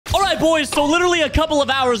boys. So literally a couple of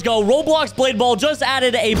hours ago, Roblox BladeBall just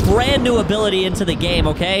added a brand new ability into the game,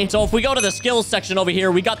 okay? So if we go to the skills section over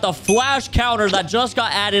here, we got the flash counter that just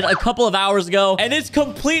got added a couple of hours ago, and it's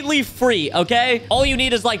completely free, okay? All you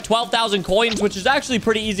need is like 12,000 coins, which is actually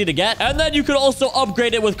pretty easy to get. And then you could also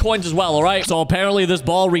upgrade it with coins as well, all right? So apparently this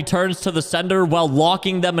ball returns to the sender while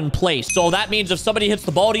locking them in place. So that means if somebody hits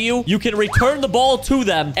the ball to you, you can return the ball to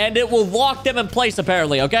them, and it will lock them in place,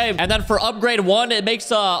 apparently, okay? And then for upgrade 1, it makes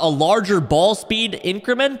a larger ball speed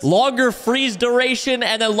increment, longer freeze duration,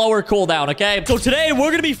 and then lower cooldown, okay? So today,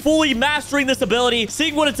 we're gonna be fully mastering this ability,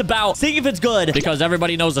 seeing what it's about, seeing if it's good, because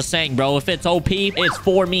everybody knows the saying, bro. If it's OP, it's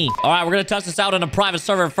for me. All right, we're gonna test this out in a private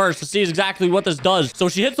server first to see exactly what this does. So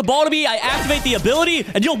she hits the ball to me, I activate the ability,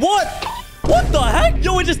 and yo, what? What the heck?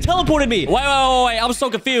 Yo, it just teleported me. Wait. I'm so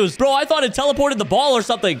confused. Bro, I thought it teleported the ball or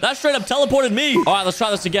something. That straight up teleported me. All right, let's try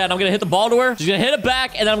this again. I'm going to hit the ball to her. She's going to hit it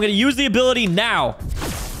back, and then I'm going to use the ability now.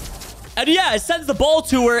 And yeah, it sends the ball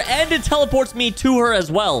to her, and it teleports me to her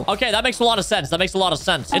as well. Okay, that makes a lot of sense. That makes a lot of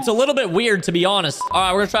sense. It's a little bit weird, to be honest. All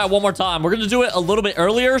right, we're going to try it one more time. We're going to do it a little bit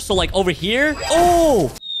earlier. So, like, over here.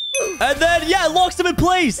 Oh! And then, yeah, it locks him in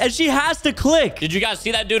place. And she has to click. Did you guys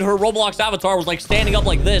see that, dude? Her Roblox avatar was, like, standing up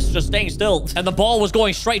like this, just staying still. And the ball was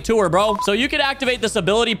going straight to her, bro. So you can activate this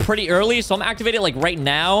ability pretty early. So I'm activating it, like, right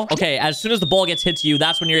now. Okay, as soon as the ball gets hit to you,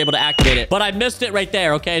 that's when you're able to activate it. But I missed it right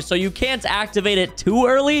there, okay? So you can't activate it too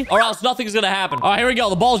early, or else nothing's gonna happen. All right, here we go.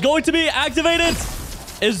 The ball's going to be activated.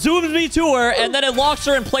 It zooms me to her, and then it locks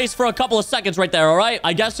her in place for a couple of seconds right there, all right?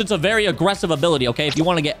 I guess it's a very aggressive ability, okay? If you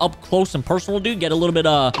want to get up close and personal, dude, get a little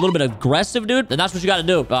bit aggressive, dude, then that's what you got to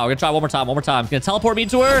do. Oh, we're going to try one more time. Gonna teleport me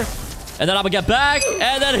to her. And then I'm gonna get back,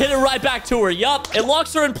 and then hit it right back to her. Yup. It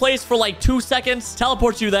locks her in place for like 2 seconds,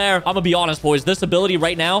 teleports you there. I'm gonna be honest, boys. This ability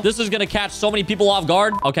right now, this is gonna catch so many people off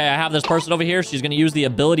guard. Okay, I have this person over here. She's gonna use the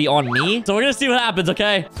ability on me. So we're gonna see what happens,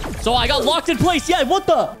 okay? So I got locked in place. Yeah, what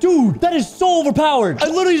the? Dude, that is so overpowered. I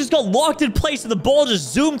literally just got locked in place, and the ball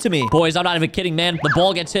just zoomed to me. Boys, I'm not even kidding, man. The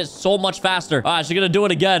ball gets hit so much faster. All right, she's gonna do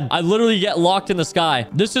it again. I literally get locked in the sky.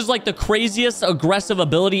 This is like the craziest aggressive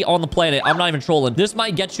ability on the planet. I'm not even trolling. This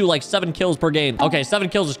might get you like 7 kills per game. Okay, 7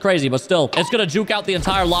 kills is crazy, but still, it's gonna juke out the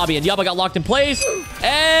entire lobby. And yup, I got locked in place,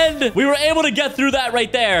 and we were able to get through that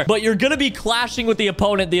right there. But you're gonna be clashing with the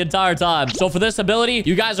opponent the entire time. So for this ability,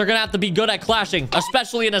 you guys are gonna have to be good at clashing,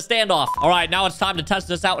 especially in a standoff. All right, now it's time to test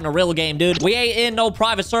this out in a real game, dude. We ain't in no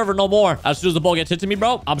private server no more. As soon as the ball gets hit to me,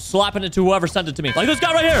 bro, I'm slapping it to whoever sent it to me. Like this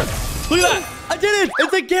guy right here. Look at that. I did it.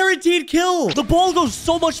 It's a guaranteed kill. The ball goes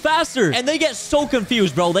so much faster, and they get so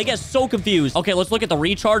confused, bro. They get so confused. Okay, let's look at the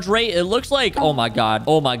recharge rate. It looks like, oh my God.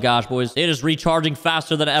 Oh my gosh, boys. It is recharging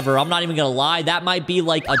faster than ever. I'm not even gonna lie. That might be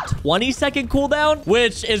like a 20-second cooldown,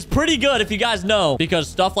 which is pretty good if you guys know, because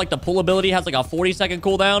stuff like the pull ability has like a 40-second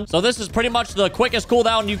cooldown. So this is pretty much the quickest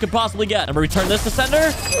cooldown you could possibly get. I'm gonna return this to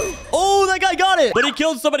sender. Oh, that guy got it, but he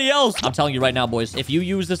killed somebody else. I'm telling you right now, boys, if you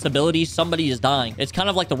use this ability, somebody is dying. It's kind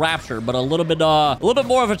of like the Rapture, but a little bit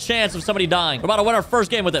more of a chance of somebody dying. We're about to win our first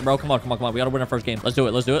game with it, bro. Come on. We gotta win our first game. Let's do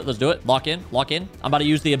it. Lock in. I'm about to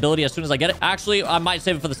use the ability as soon as I get it. Actually, I might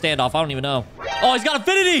save it for the standoff. I don't even know. Oh, he's got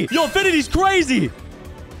Infinity. Yo, Infinity's crazy.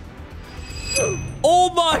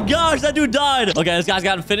 Oh my gosh, that dude died. Okay, this guy's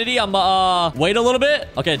got Infinity. I'm wait a little bit.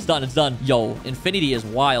 Okay, it's done. Yo, Infinity is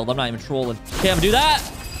wild. I'm not even trolling. Okay, I'm gonna do that.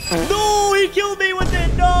 No, he killed me with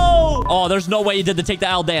it. No. Oh, there's no way he did the take the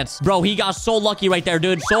L dance. Bro, he got so lucky right there,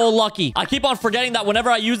 dude. So lucky. I keep on forgetting that whenever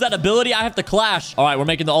I use that ability, I have to clash. All right, we're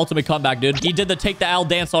making the ultimate comeback, dude. He did the take the L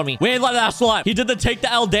dance on me. We ain't letting that slide. He did the take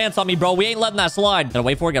the L dance on me, bro. We ain't letting that slide. Gotta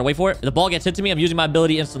wait for it. If the ball gets hit to me, I'm using my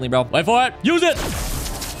ability instantly, bro. Wait for it. Use it.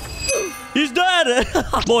 He's dead.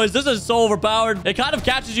 Boys, this is so overpowered. It kind of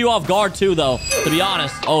catches you off guard too, though, to be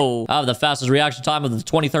honest. Oh, I have the fastest reaction time of the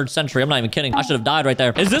 23rd century. I'm not even kidding. I should have died right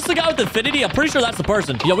there. Is this the guy with Infinity? I'm pretty sure that's the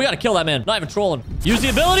person. Yo, we gotta kill that man. Not even trolling. Use the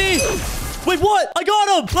ability. Wait, what? I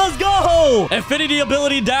got him. Let's go. Infinity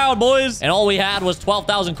ability down, boys. And all we had was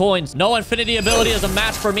 12,000 coins. No Infinity ability is a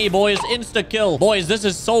match for me, boys. Insta kill. Boys, this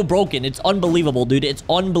is so broken. It's unbelievable, dude. It's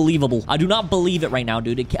unbelievable. I do not believe it right now,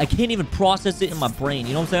 dude. I can't even process it in my brain.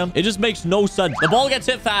 You know what I'm saying? It just makes no sense. The ball gets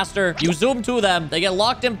hit faster. You zoom to them. They get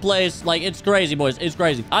locked in place. Like, it's crazy, boys. It's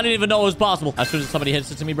crazy. I didn't even know it was possible. As soon as somebody hits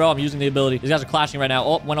it to me, bro, I'm using the ability. These guys are clashing right now.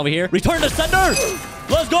 Oh, went over here. Return to sender.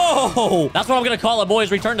 Let's go. That's what I'm going to call it, boys.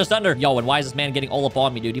 Return to sender. Yo, and why is this man getting all up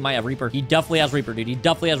on me, dude? He might have Reaper. He definitely has Reaper, dude. He's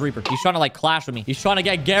trying to, like, clash with me. He's trying to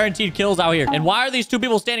get guaranteed kills out here. And why are these two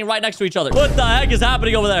people standing right next to each other? What the heck is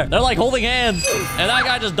happening over there? They're, like, holding hands. And that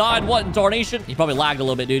guy just died. What, in Tarnation? He probably lagged a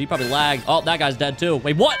little bit, dude. He probably lagged. Oh, that guy's dead, too.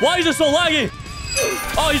 Wait, what? Why is it so laggy?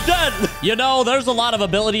 Oh, he's dead. You know, there's a lot of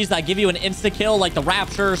abilities that give you an insta-kill, like the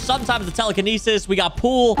Rapture, sometimes the Telekinesis. We got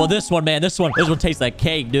Pool. But this one, man, this one tastes like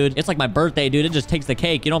cake, dude. It's like my birthday, dude. It just takes the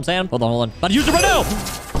cake. You know what I'm saying? Hold on. About to use it right now.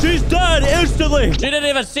 She's dead instantly. She didn't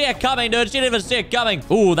even see it coming, dude. She didn't even see it coming.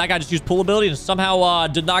 Ooh, that guy just used Pool ability and somehow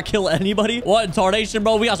did not kill anybody. What in tarnation,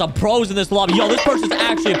 bro? We got some pros in this lobby. Yo, this person's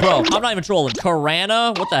actually a pro. I'm not even trolling.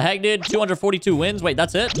 Karana, what the heck, dude? 242 wins. Wait,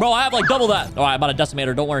 that's it? Bro, I have like double that. All right, I'm about to decimate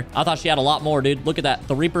her. Don't worry. I thought she had a lot more, dude. Look at that.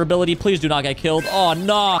 The Reaper ability. Please do not get killed. Oh,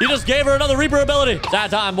 no. He just gave her another Reaper ability. Sad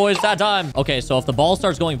time, boys. Sad time. Okay, so if the ball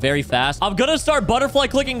starts going very fast, I'm gonna start butterfly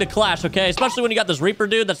clicking to clash, okay? Especially when you got this Reaper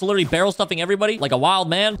dude that's literally barrel stuffing everybody like a wild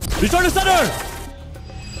man. He's trying to center.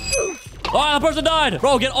 Oh, that person died.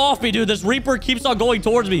 Bro, get off me, dude. This Reaper keeps on going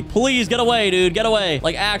towards me. Please, get away, dude. Get away.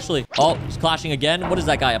 Like, actually. Oh, he's clashing again. What is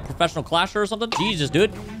that guy? A professional clasher or something? Jesus,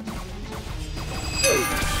 dude.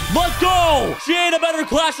 Let's go! She ain't a better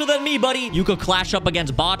clasher than me, buddy. You could clash up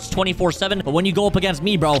against bots 24/7, but when you go up against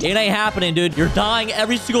me, bro, it ain't happening, dude. You're dying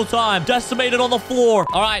every single time. Decimated on the floor.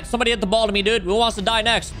 All right, somebody hit the ball to me, dude. Who wants to die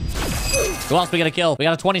next? Who else we gonna kill? We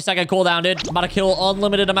got a 20-second cooldown, dude. I'm about to kill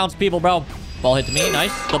unlimited amounts of people, bro. Ball hit to me.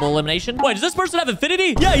 Nice. Double elimination. Wait, does this person have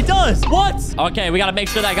infinity? Yeah, he does. What? Okay, we got to make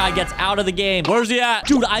sure that guy gets out of the game. Where's he at?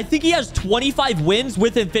 Dude, I think he has 25 wins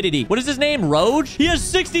with infinity. What is his name? Roge? He has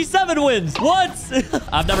 67 wins. What?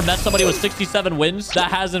 I've never met somebody with 67 wins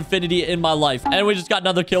that has infinity in my life. And we just got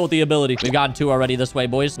another kill with the ability. We've gotten 2 already this way,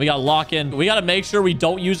 boys. We got to lock in. We got to make sure we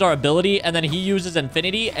don't use our ability, and then he uses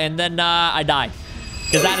infinity, and then I die.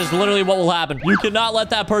 Because that is literally what will happen. You cannot let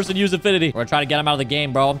that person use infinity. We're gonna try to get him out of the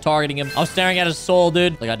game, bro. I'm targeting him. I'm staring at his soul,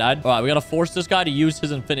 dude. Like I died. All right, we gotta force this guy to use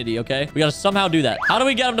his infinity, okay? We gotta somehow do that. How do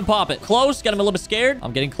we get him to pop it? Close. Get him a little bit scared.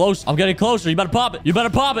 I'm getting close. I'm getting closer. You better pop it. You better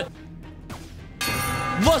pop it.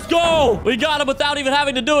 Let's go. We got him without even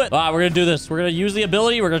having to do it. All right, we're going to do this. We're going to use the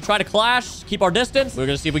ability. We're going to try to clash, keep our distance. We're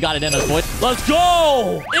going to see if we got it in us, boys. Let's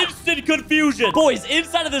go. Instant confusion. Boys,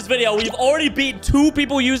 inside of this video, we've already beat 2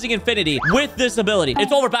 people using infinity with this ability.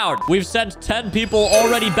 It's overpowered. We've sent 10 people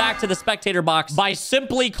already back to the spectator box by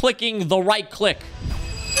simply clicking the right click.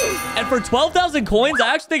 And for 12,000 coins,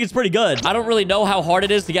 I actually think it's pretty good. I don't really know how hard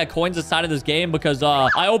it is to get coins inside of this game because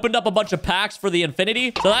I opened up a bunch of packs for the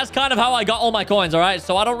infinity. So that's kind of how I got all my coins, all right?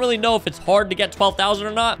 So I don't really know if it's hard to get 12,000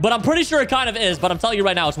 or not, but I'm pretty sure it kind of is. But I'm telling you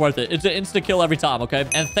right now, it's worth it. It's an insta-kill every time, okay?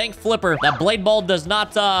 And thank Flipper that BladeBall does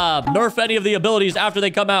not nerf any of the abilities after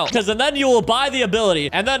they come out. Because then you will buy the ability,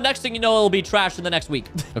 and then next thing you know, it'll be trashed in the next week.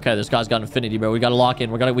 Okay, this guy's got infinity, bro. We got to lock in.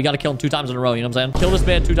 We got to kill him 2 times in a row, you know what I'm saying? Kill this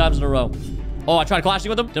man 2 times in a row. Oh, I tried clashing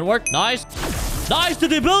with him. Didn't work. Nice. Nice to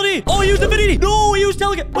the ability. Oh, he used infinity. No, he used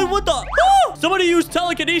telekinesis. Wait, what the? Oh, somebody used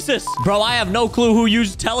telekinesis. Bro, I have no clue who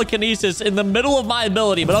used telekinesis in the middle of my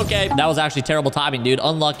ability, but okay. That was actually terrible timing, dude.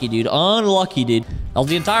 Unlucky, dude. Unlucky, dude. That was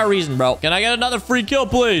the entire reason, bro. Can I get another free kill,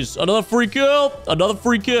 please? Another free kill? Another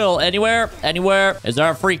free kill. Anywhere? Anywhere? Is there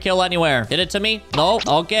a free kill anywhere? Hit it to me? No?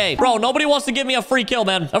 Okay. Bro, nobody wants to give me a free kill,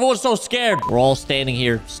 man. Everyone's so scared. We're all standing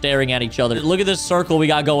here, staring at each other. Look at this circle we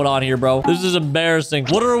got going on here, bro. This is embarrassing.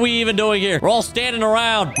 What are we even doing here? We're all standing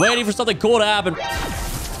around, waiting for something cool to happen.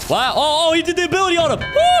 Wow. Oh, he did the ability on him.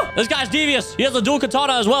 Woo! This guy's devious. He has a dual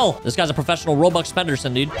katana as well. This guy's a professional Robux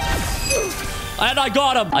Spenderson, dude. And I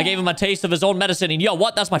got him. I gave him a taste of his own medicine. And yo,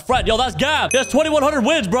 what? That's my friend. Yo, that's Gab. He has 2,100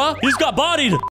 wins, bro. He just got bodied.